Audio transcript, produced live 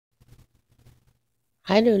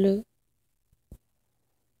Hi, Lulu.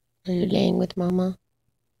 Are you laying with Mama?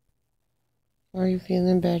 Are you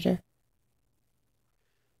feeling better?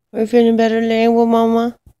 Are you feeling better laying with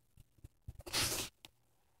Mama?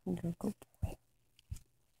 You're a good boy.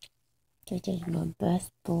 This is my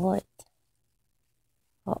best boy.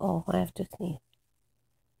 Uh-oh, I have to sneeze.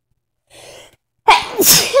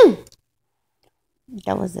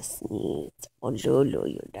 That was a sneeze. Oh, Lulu,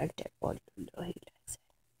 you like that. Oh, Lulu, he likes it.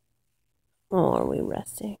 Oh, are we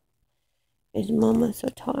resting? Is Mama so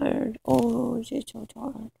tired? Oh, she's so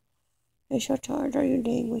tired. You're so tired. Are you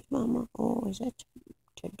laying with Mama? Oh, is that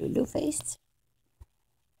your Lulu face?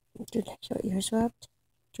 Do you like your ears rubbed?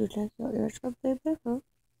 Do you like your ears rubbed, baby? Huh?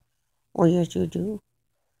 Oh, yes, you do.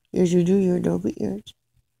 Yes, you do. Your Adobe ears.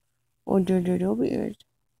 Oh, dear, Adobe ears.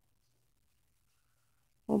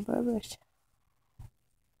 Oh, baby.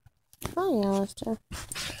 Hi, Alistair.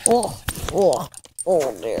 Oh, oh,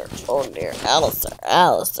 oh, dear. Oh, dear. Alistair.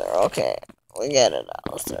 Alistair. Okay. We get it,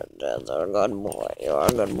 Alistair. That's a good boy. You're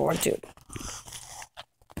a good boy, too.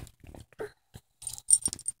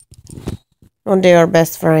 Oh, they are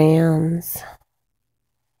best friends.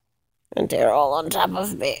 And they're all on top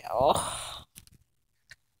of me. Oh.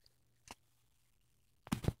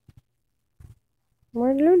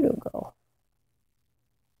 Where'd Lulu go?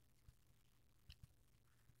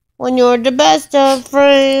 When you're the best of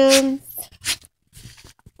friends.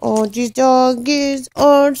 Oh, these doggies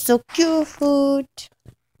are so cute. All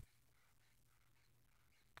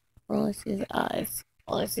I see is eyes.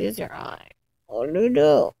 All I see is your eye. Oh,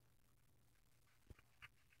 Lulu.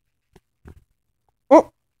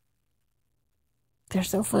 Oh, they're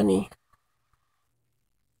so funny.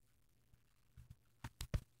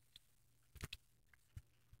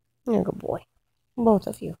 You're a good boy. Both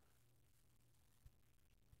of you.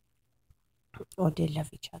 Oh, they love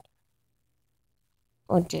each other.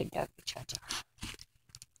 Oh, they love each other.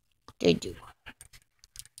 They do.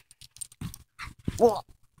 What?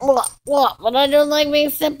 But I don't like being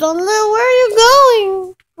stepped on. Lou, where are you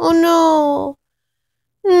going? Oh, no.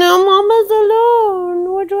 No, Mama's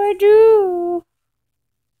alone. What do I do?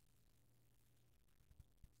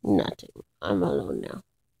 Nothing. I'm alone now.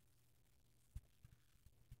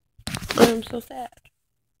 I'm so sad.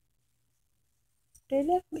 They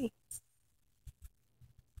left me.